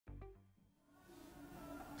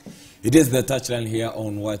It is the touchline here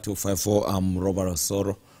on Y254. I'm Robert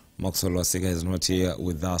Osoro. Maxwell Wasiga is not here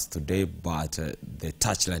with us today, but the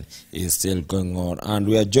touchline is still going on. And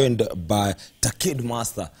we are joined by Takid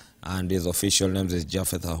Master, and his official name is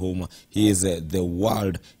Japheth Ahuma. He is the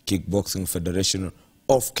World Kickboxing Federation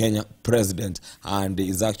of Kenya President, and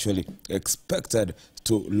is actually expected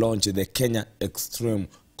to launch the Kenya Extreme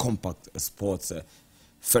Compact Sports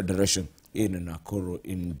Federation in Nakuru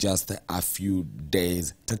in just a few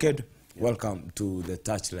days. Takid, welcome to the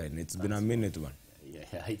touchline. It's been a minute, man.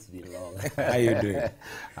 Yeah, it's been long. How you doing?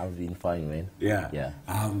 I've been fine, man. Yeah.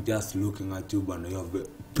 I'm just looking at you, man. You have been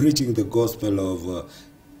preaching the gospel of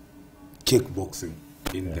kickboxing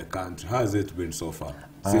in the country. How has it been so far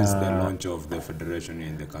since the launch of the federation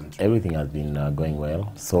in the country? Everything has been going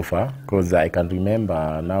well so far, because I can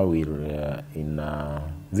remember now we're in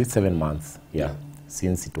is it 7 months? Yeah.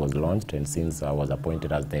 Since it was launched and since I was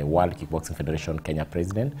appointed as the World Kickboxing Federation Kenya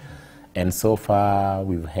President. And so far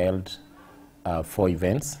we've held 4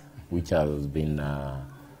 events, which has been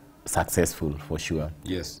successful for sure.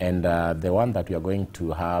 Yes. And the one that we are going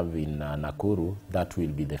to have in Nakuru, that will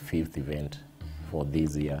be the 5th event for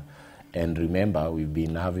this year. And remember, we've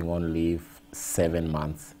been having only 7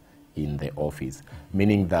 months in the office,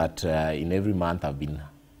 meaning that in every month I've been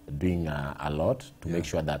doing a lot to make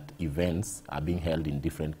sure that events are being held in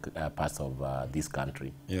different parts of this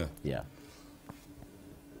country. Yeah.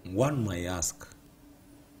 One might ask,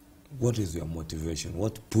 what is your motivation?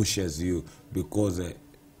 What pushes you? Because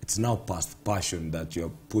it's now past passion that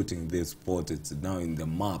you're putting this sport. It's now in the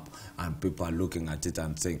map, and people are looking at it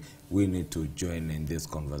and saying, we need to join in this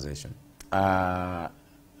conversation.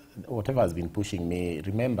 Whatever has been pushing me,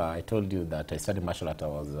 remember I told you that I studied martial art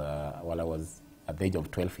while I was at the age of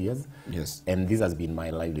 12 years. Yes. And this has been my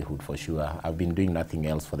livelihood for sure. I've been doing nothing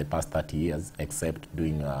else for the past 30 years except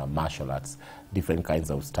doing martial arts, different kinds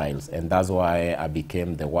of styles. And that's why I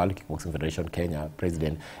became the World Kickboxing Federation Kenya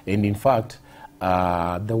President. And in fact,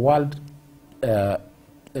 the World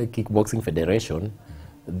Kickboxing Federation,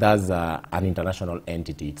 that's an international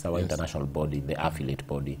entity. It's our international body, the affiliate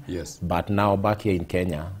body. Yes. But now back here in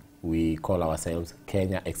Kenya, we call ourselves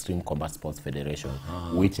Kenya Extreme Combat Sports Federation,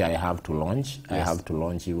 which I have to launch. I have to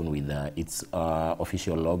launch even with its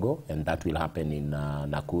official logo, and that will happen in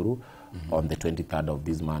Nakuru on the 23rd of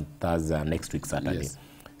this month. That's next week, Saturday. Yes.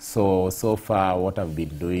 So far, what I've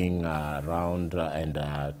been doing around and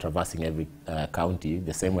traversing every county,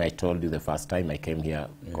 the same way I told you the first time I came here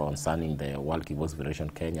concerning the World Kickboxing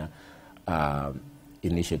Federation Kenya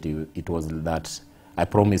initiative, it was that I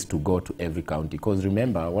promised to go to every county. Because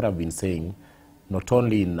remember, what I've been saying, not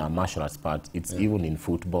only in martial arts part, it's even in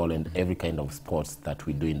football and every kind of sports that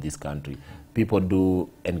we do in this country. People do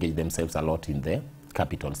engage themselves a lot in the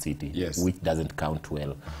capital city, which doesn't count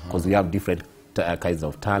well. Because we have different kinds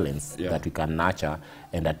of talents that we can nurture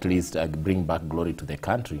and at least bring back glory to the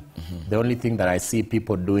country. The only thing that I see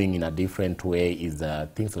people doing in a different way is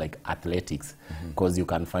things like athletics, because you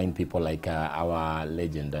can find people like our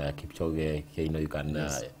legend Kipchoge, you know, you can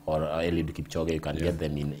or Eliud Kipchoge, you can get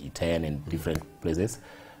them in Iten and different places.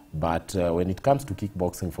 But when it comes to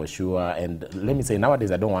kickboxing, for sure, and let me say,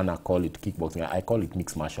 nowadays I don't want to call it kickboxing, I call it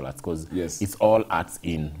mixed martial arts, because it's all arts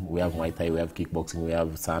in. We have Muay Thai, we have kickboxing, we have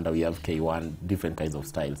Sanda, we have K1, different kinds of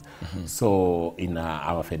styles. So in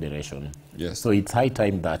our federation. So it's high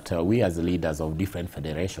time that we as leaders of different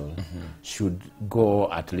federations should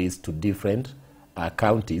go at least to different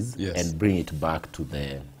counties and bring it back to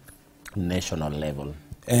the national level.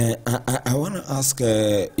 I want to ask,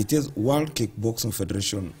 it is World Kickboxing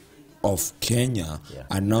Federation of Kenya,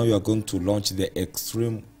 and now you are going to launch the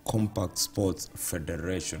Extreme Compact Sports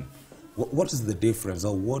Federation. What is the difference,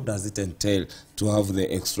 or what does it entail to have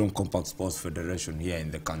the Extreme Compact Sports Federation here in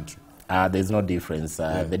the country? There's no difference.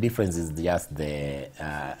 The difference is just the,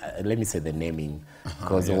 let me say, the naming,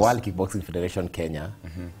 because the World Kickboxing Federation Kenya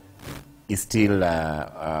is still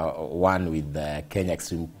one with the Kenya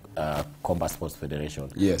Extreme Combat Sports Federation.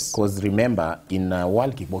 Because remember, in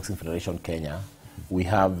World Kickboxing Federation Kenya, we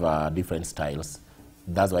have different styles.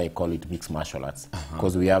 That's why I call it mixed martial arts.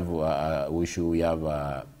 Because we have wushu, we have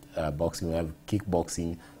boxing, we have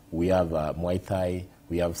kickboxing, we have Muay Thai,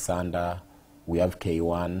 we have Sanda, we have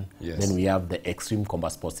K1, then we have the Extreme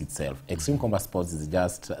Combat Sports itself. Extreme Combat Sports is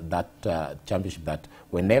just that championship that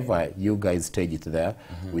whenever you guys stage it there,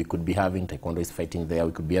 we could be having taekwondoists fighting there,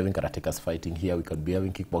 we could be having karatekas fighting here, we could be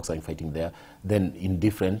having kickboxing fighting there, then in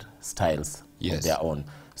different styles of their own.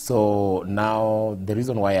 So now the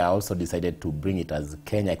reason why I also decided to bring it as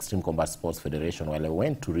Kenya Extreme Combat Sports Federation, while I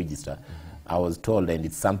went to register, I was told, and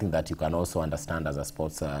it's something that you can also understand as a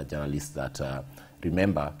sports journalist, that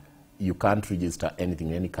remember, you can't register anything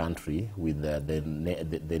in any country with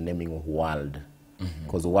the naming world,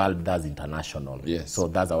 because world does international. Yes. So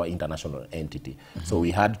that's our international entity. So we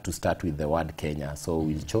had to start with the word Kenya. So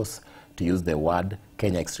we chose to use the word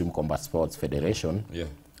Kenya Extreme Combat Sports Federation. Yeah.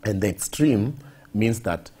 And the extreme means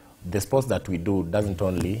that the sports that we do doesn't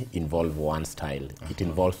only involve one style. It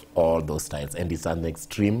involves all those styles. And it's an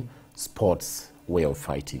extreme sports way of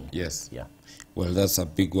fighting. Yes. Yeah. Well, that's a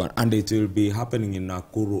big one. And it will be happening in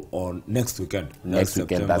Nakuru on next weekend. Next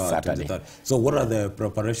weekend, that's Saturday. 23rd. So what are the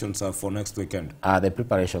preparations for next weekend? The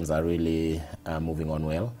preparations are really moving on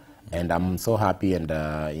well. And I'm so happy, and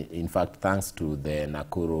in fact, thanks to the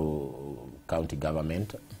Nakuru County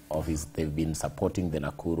Government Office, they've been supporting the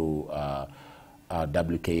Nakuru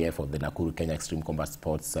WKF, or the Nakuru Kenya Extreme Combat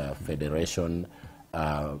Sports Federation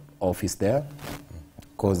office there.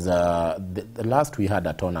 Because the last we had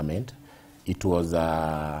a tournament, it was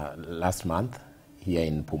last month here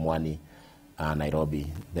in Pumwani,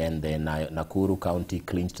 Nairobi. Then the Nakuru County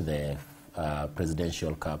clinched the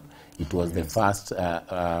Presidential Cup. It was the first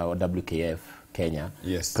WKF Kenya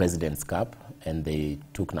President's Cup, and they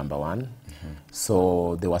took #1.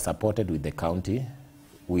 So they were supported with the county,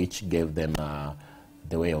 which gave them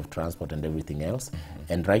the way of transport and everything else.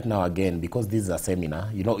 And right now, again, because this is a seminar,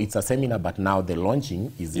 you know, it's a seminar, but now the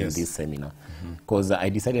launching is in this seminar. Because I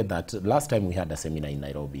decided that last time we had a seminar in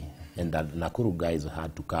Nairobi, and that Nakuru guys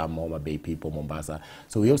had to come, Homa Bay people, Mombasa.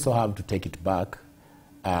 So we also have to take it back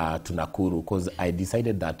to Nakuru, because I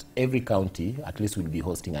decided that every county at least will be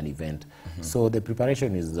hosting an event. So the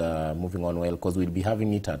preparation is moving on well, because we'll be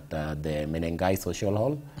having it at the Menengai Social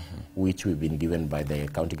Hall, which we've been given by the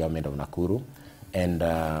county government of Nakuru. And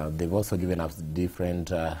they've also given us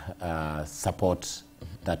different support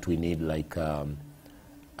that we need, like to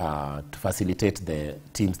facilitate the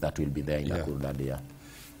teams that will be there in Nakuru that day.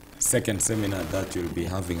 Second seminar that you'll be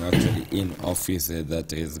having actually in office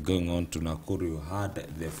that is going on to Nakuru. You had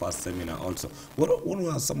the first seminar also. What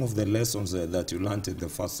were some of the lessons that you learned in the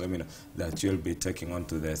first seminar that you'll be taking on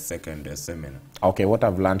to the second seminar? Okay, what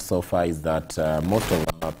I've learned so far is that most of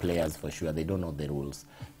our players, for sure, they don't know the rules.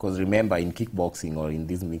 Because remember, in kickboxing or in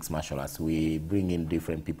these mixed martial arts, we bring in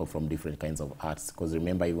different people from different kinds of arts. Because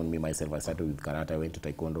remember, even me, myself, I started with karate, I went to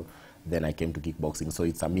taekwondo, then I came to kickboxing. So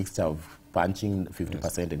it's a mixture of punching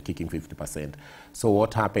 50% and kicking 50%. So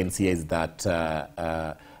what happens here is that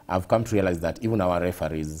I've come to realize that even our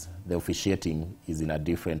referees, the officiating is in a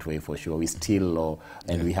different way, for sure. We still low,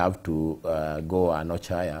 and we have to go a notch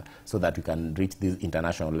higher so that we can reach these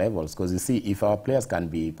international levels. Because you see, if our players can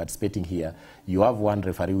be participating here, you have one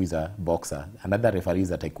referee who is a boxer, another referee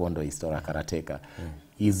is a taekwondoist or a karateka.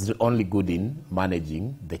 He's only good in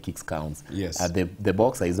managing the kicks counts. Yes. The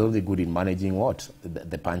boxer is only good in managing what?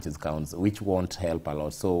 The punches counts, which won't help a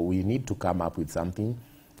lot. So we need to come up with something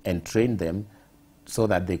and train them so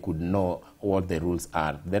that they could know what the rules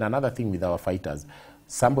are. Then another thing with our fighters,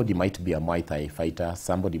 somebody might be a Muay Thai fighter,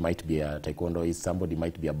 somebody might be a taekwondoist, somebody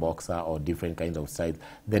might be a boxer, or different kinds of styles.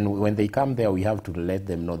 Then when they come there, we have to let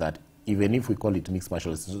them know that even if we call it mixed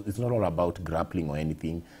martial arts, it's not all about grappling or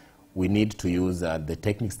anything. We need to use the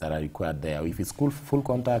techniques that are required there. If it's full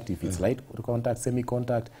contact, if it's light contact,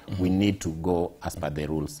 semi-contact, we need to go as per the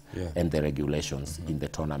rules and the regulations in the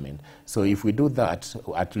tournament. So if we do that,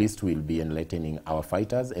 at least we'll be enlightening our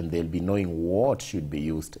fighters, and they'll be knowing what should be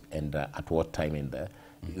used and at what time in there.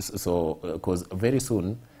 So, because very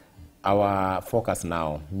soon, our focus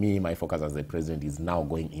now, my focus as the president is now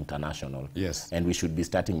going international. Yes. And we should be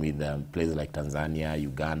starting with places like Tanzania,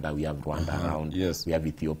 Uganda, we have Rwanda around, we have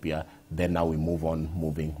Ethiopia. Then now we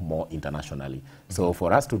moving more internationally. So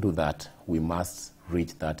for us to do that, we must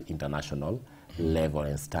reach that international level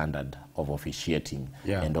and standard of officiating.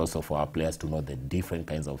 And also for our players to know the different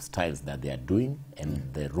kinds of styles that they are doing and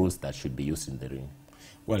the rules that should be used in the ring.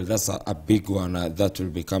 Well, that's a big one that will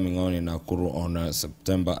be coming on in Nakuru on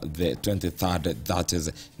September the 23rd. That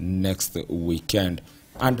is next weekend.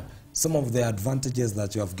 And some of the advantages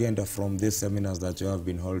that you have gained from these seminars that you have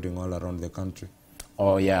been holding all around the country.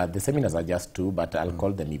 Oh, yeah, the seminars are just two, but I'll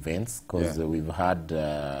call them events, because we've had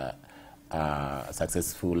a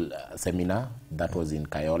successful seminar that was in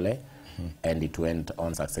Kayole, and it went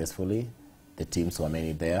on successfully. The teams were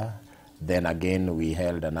many there. Then again, we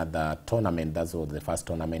held another tournament. That was the first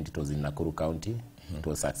tournament. It was in Nakuru County. It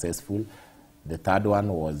was successful. The third one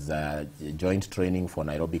was joint training for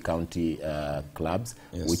Nairobi County clubs,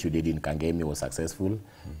 which we did in Kangemi, was successful.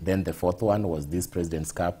 Then the fourth one was this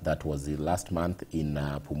President's Cup that was last month in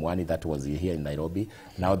Pumwani, that was here in Nairobi.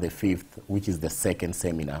 Now the fifth, which is the second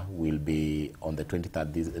seminar, will be on the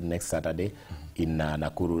 23rd, next Saturday, in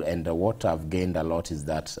Nakuru. And what I've gained a lot is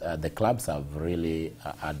that the clubs have really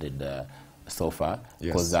added so far,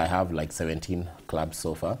 because I have like 17 clubs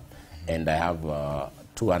so far, and I have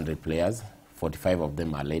 200 players. 45 of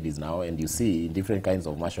them are ladies now, and you see in different kinds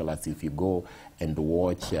of martial arts, if you go and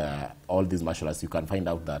watch all these martial arts, you can find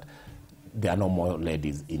out that there are no more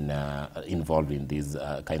ladies involved in these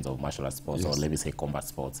kinds of martial arts sports, or let me say combat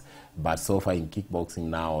sports. But so far in kickboxing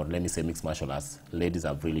now, or let me say mixed martial arts, ladies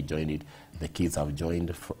have really joined it. The kids have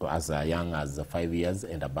joined as young as 5 years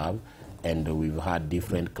and above. And we've had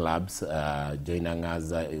different clubs joining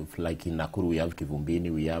us, like in Nakuru we have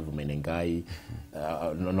Kivumbini, we have Menengai,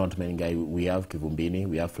 not Menengai, we have Kivumbini,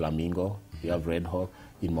 we have Flamingo, we have Red Hawk.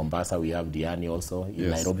 In Mombasa we have Diani also.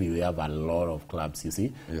 In Nairobi we have a lot of clubs, you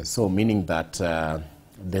see. So meaning that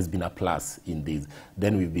there's been a plus in this.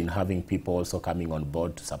 Then we've been having people also coming on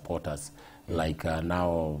board to support us. Like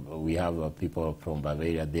now we have people from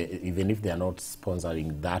Bavaria, even if they are not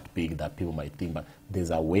sponsoring that big that people might think, but there's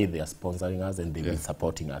a way they are sponsoring us and they've been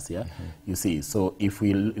supporting us, you see. So if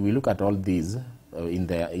we look at all these in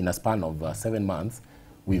a span of 7 months,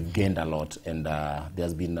 we've gained a lot, and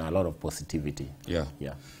there's been a lot of positivity. Your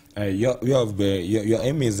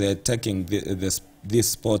aim is taking this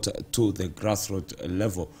sport to the grassroots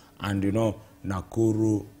level, and you know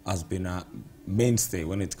Nakuru has been a mainstay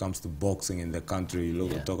when it comes to boxing in the country. You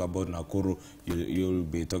talk about Nakuru, you'll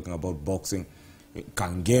be talking about boxing.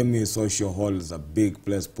 Kangemi Social Hall is a big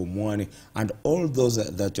place, Pumwani, and all those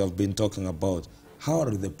that you have been talking about. How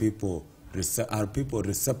are the people? Are people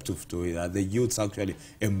receptive to it? Are the youths actually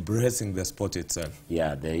embracing the sport itself?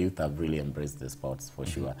 Yeah, the youth have really embraced the sports for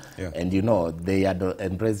sure. And you know, they had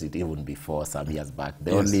embraced it even before some years back.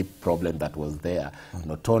 The only problem that was there,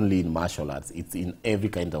 not only in martial arts, it's in every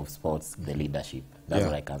kind of sports, the leadership. That's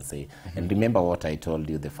what I can say. And remember what I told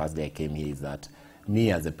you the first day I came here is that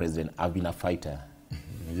me as a president, I've been a fighter.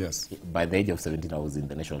 By the age of 17, I was in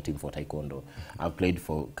the national team for Taekwondo. I've played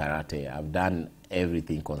for karate. I've done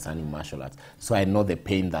everything concerning martial arts. So I know the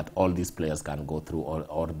pain that all these players can go through,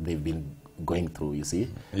 or they've been going through, you see.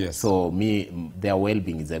 So their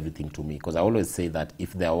well-being is everything to me. Because I always say that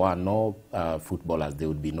if there were no footballers, there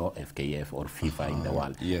would be no FKF or FIFA in the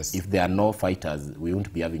world. If there are no fighters, we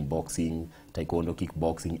won't be having boxing, Taekwondo,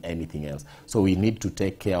 kickboxing, anything else. So we need to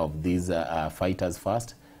take care of these fighters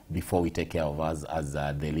first, before we take care of us as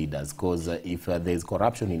the leaders. Because if there's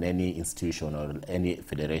corruption in any institution or any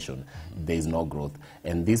federation, there's no growth.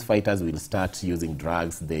 And these fighters will start using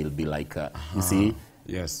drugs. They'll be like, you see?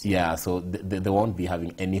 So they won't be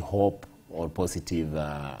having any hope or positive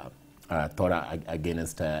thought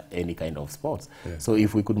against any kind of sports. So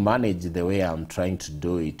if we could manage the way I'm trying to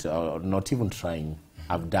do it, or not even trying,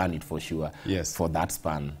 I've done it for sure, for that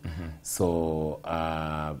span. So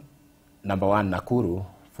number one, Nakuru,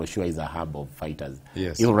 for sure, is a hub of fighters.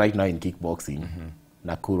 Even right now in kickboxing,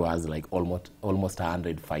 Nakuru has like almost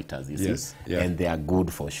 100 fighters, you see, and they are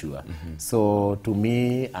good for sure. So to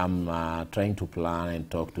me, I'm trying to plan and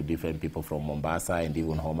talk to different people from Mombasa and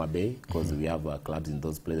even Homa Bay, because we have clubs in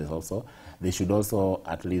those places also. They should also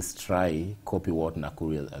at least try copy what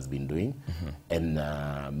Nakuru has been doing and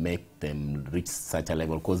make them reach such a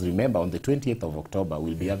level. Because remember, on the 28th of October,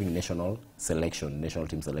 we'll be having national team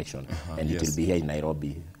selection, and it will be here in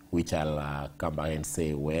Nairobi, which I'll come back and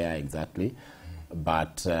say where exactly.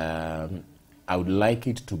 But I would like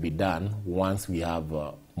it to be done once we have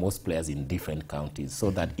most players in different counties, so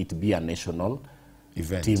that it be a national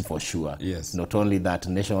event team for sure. Not only that,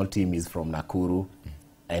 national team is from Nakuru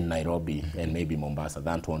and Nairobi and maybe Mombasa.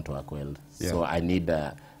 That won't work well. So I need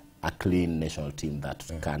a clean national team that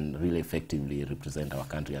can really effectively represent our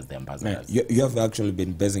country as the ambassadors. You have actually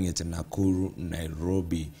been basing it in Nakuru,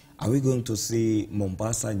 Nairobi. Are we going to see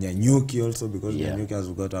Mombasa, Nyanyuki also? Because Nyanyuki has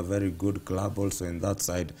got a very good club also in that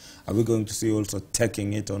side. Are we going to see also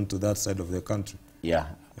taking it onto that side of the country?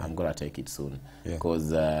 I'm going to take it soon.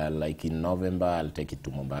 Because like in November, I'll take it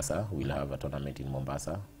to Mombasa. We'll have a tournament in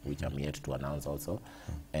Mombasa, which I'm yet to announce also.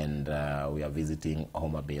 And we are visiting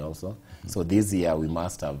Homa Bay also. So this year, we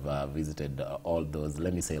must have visited all those,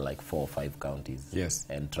 let me say like 4 or 5 counties.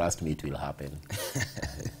 And trust me, it will happen.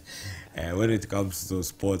 When it comes to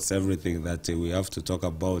sports, everything that we have to talk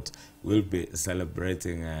about, we'll be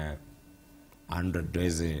celebrating 100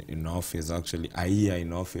 days in office, actually a year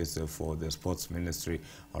in office for the sports ministry.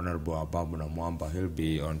 Honorable Ababu Namwamba, he'll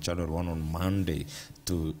be on Channel 1 on Monday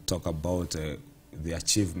to talk about the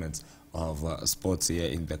achievements of sports here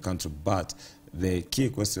in the country. But the key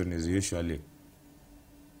question is usually,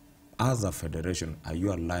 as a federation, are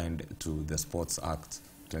you aligned to the Sports Act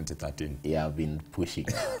 2013? Yeah, I've been pushing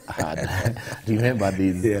hard. Remember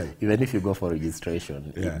this, Yeah. even if you go for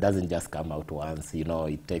registration, Yeah. it doesn't just come out once. You know,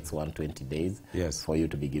 it takes 120 days Yes. for you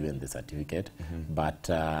to be given the certificate. But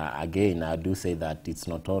again, I do say that it's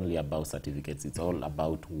not only about certificates, it's all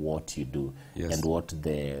about what you do Yes. and what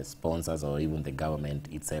the sponsors or even the government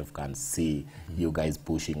itself can see you guys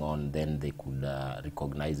pushing on, then they could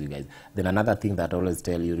recognize you guys. Then another thing that I always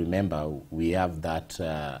tell you, remember, we have that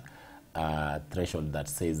threshold that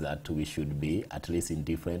says that we should be at least in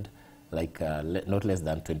different, like not less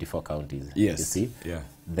than 24 counties. Yes. You see? Yeah.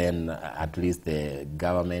 Then at least the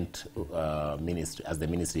government ministry, as the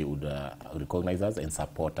ministry, would recognize us and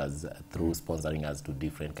support us through sponsoring us to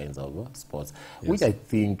different kinds of sports, which I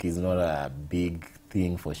think is not a big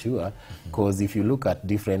thing for sure, because if you look at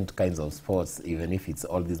different kinds of sports, even if it's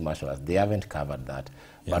all these martial arts, they haven't covered that.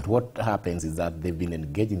 But what happens is that they've been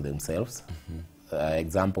engaging themselves.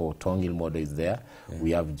 Example, Tongil model is there.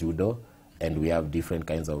 We have judo, and we have different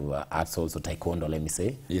kinds of arts also, taekwondo, let me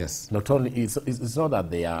say. Yes. Not only, it's not that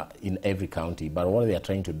they are in every county, but what they are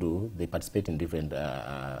trying to do, they participate in different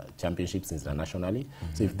championships internationally.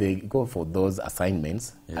 So if they go for those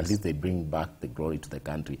assignments, at least they bring back the glory to the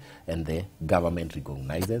country, and the government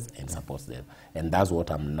recognizes and supports them. And that's what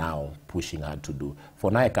I'm now pushing hard to do. For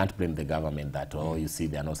now, I can't blame the government that, oh, you see,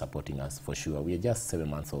 they are not supporting us, for sure. We are just 7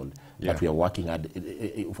 months old, but we are working hard.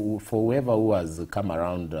 For whoever who has come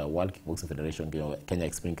around World Kickboxing Federation, Kenya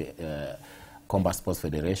Extreme Combat Sports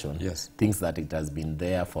Federation, thinks that it has been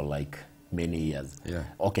there for like many years.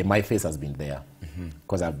 Okay, my face has been there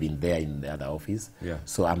because I've been there in the other office.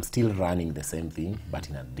 So I'm still running the same thing, but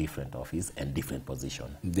in a different office and different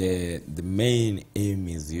position. The main aim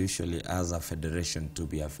is usually, as a federation, to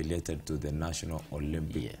be affiliated to the National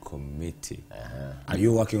Olympic Committee. Are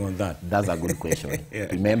you working on that? That's a good question.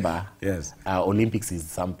 Remember, Olympics is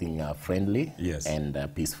something friendly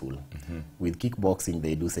and peaceful. With kickboxing,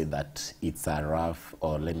 they do say that it's a rough,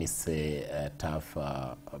 or let me say a tough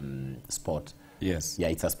sport. Yes. Yeah,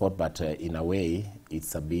 it's a sport, but in a way,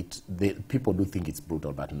 it's a bit, people do think it's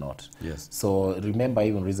brutal, but not. Yes. So remember,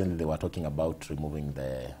 even recently they were talking about removing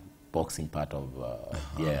the boxing part of,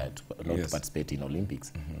 not to participate in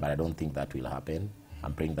Olympics, but I don't think that will happen.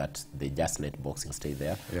 I'm praying that they just let boxing stay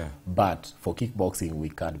there. But for kickboxing, we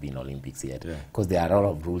can't be in Olympics yet, because there are a lot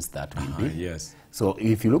of rules that will be. So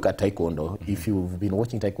if you look at taekwondo, if you've been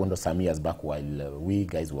watching taekwondo some years back while we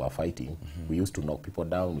guys were fighting, we used to knock people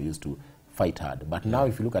down, we used to fight hard. But now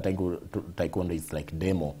if you look at taekwondo, it's like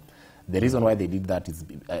demo. The reason why they did that is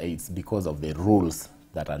it's because of the rules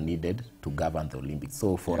that are needed to govern the Olympics.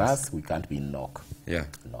 So for us, we can't be knock.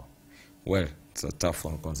 No. Well, it's a tough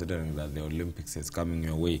one, considering that the Olympics is coming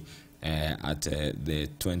your way at the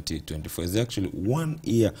 2024. It's actually 1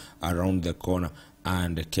 year around the corner,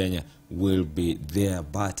 and Kenya will be there.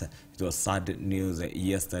 But it was sad news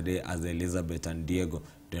yesterday as Elizabeth and Diego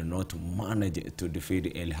did not manage to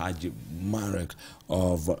defeat El Hadji Marek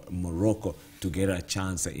of Morocco to get a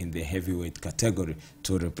chance in the heavyweight category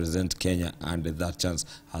to represent Kenya, and that chance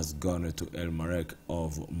has gone to El Marek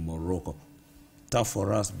of Morocco. Tough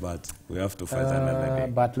for us, but we have to fight another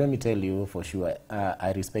day. But let me tell you for sure,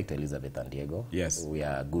 I respect Elizabeth and Diego. Yes. We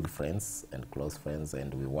are good friends and close friends,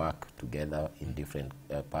 and we work together in different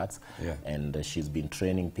parts. And she's been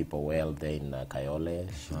training people well there in Kayole.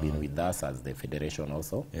 She's been with us as the federation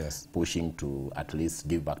also, pushing to at least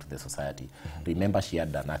give back to the society. Remember, she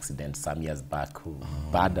had an accident some years back,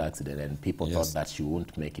 bad accident, and people thought that she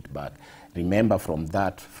wouldn't make it back. Remember, from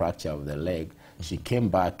that fracture of the leg, she came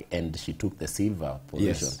back and she took the silver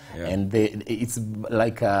position. And it's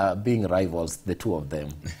like being rivals, the two of them.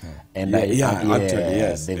 And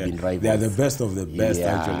actually, they've been rivals. They are the best of the best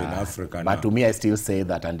actually in Africa But now. to me, I still say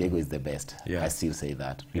that Andiego is the best. I still say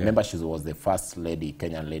that. Remember, she was the first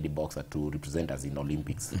Kenyan lady boxer to represent us in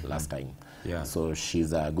Olympics last time. So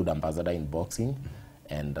she's a good ambassador in boxing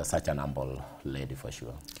and such an humble lady for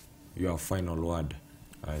sure. Your final word?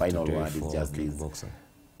 Final word is just this.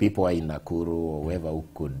 People are in Nakuru, or whoever who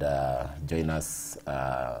could join us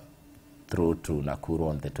through to Nakuru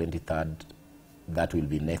on the 23rd. That will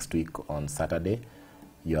be next week on Saturday.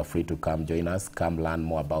 You are free to come join us. Come learn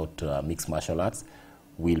more about mixed martial arts.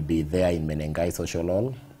 We'll be there in Menengai Social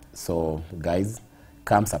Hall. So, guys,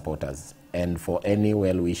 come support us. And for any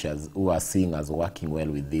well-wishers who are seeing us working well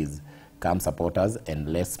with these, come support us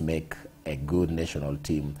and let's make a good national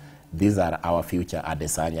team. These are our future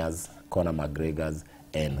Adesanyas, Conor McGregors,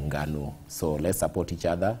 and Nganu. So let's support each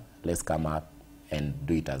other. Let's come up and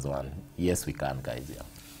do it as one. Yes, we can, guys. Yeah.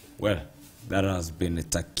 Well, that has been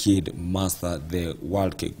Takid Master, the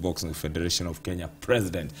World Kickboxing Federation of Kenya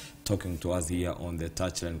President, talking to us here on the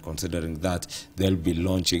touchline, considering that they'll be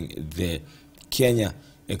launching the Kenya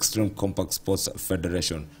Extreme Compact Sports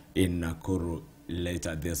Federation in Nakuru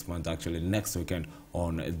later this month, actually next weekend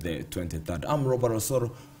on the 23rd. I'm Robert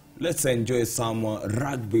Osoro. Let's enjoy some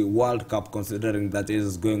Rugby World Cup, considering that it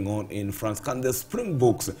is going on in France. Can the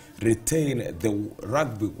Springboks retain the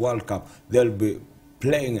Rugby World Cup? They'll be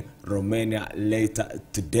playing Romania later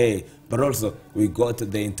today. But also, we got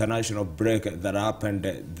the international break that happened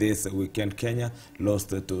this weekend. Kenya lost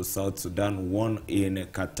to South Sudan, won in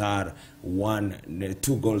Qatar,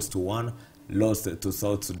 2-1, lost to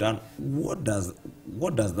South Sudan. What does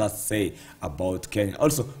that say about Kenya?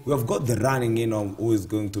 Also, we have got the running in on who is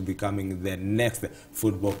going to be becoming the next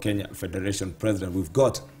Football Kenya Federation President. We've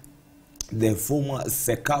got the former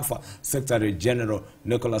SECAFA Secretary General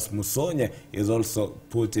Nicholas Musonye is also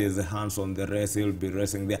put his hands on the race. He'll be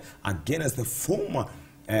racing there against the former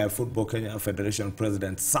Football Kenya Federation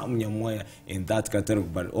President Sam Nyamoya in that category.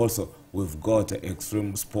 But also we've got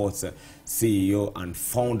Extreme Sports CEO and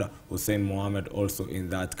founder Hussein Mohammed also in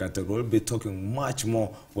that category. We'll be talking much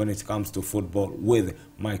more when it comes to football with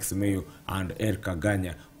Mike Simiyu and Eric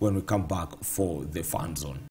Aganya when we come back for the Fan Zone.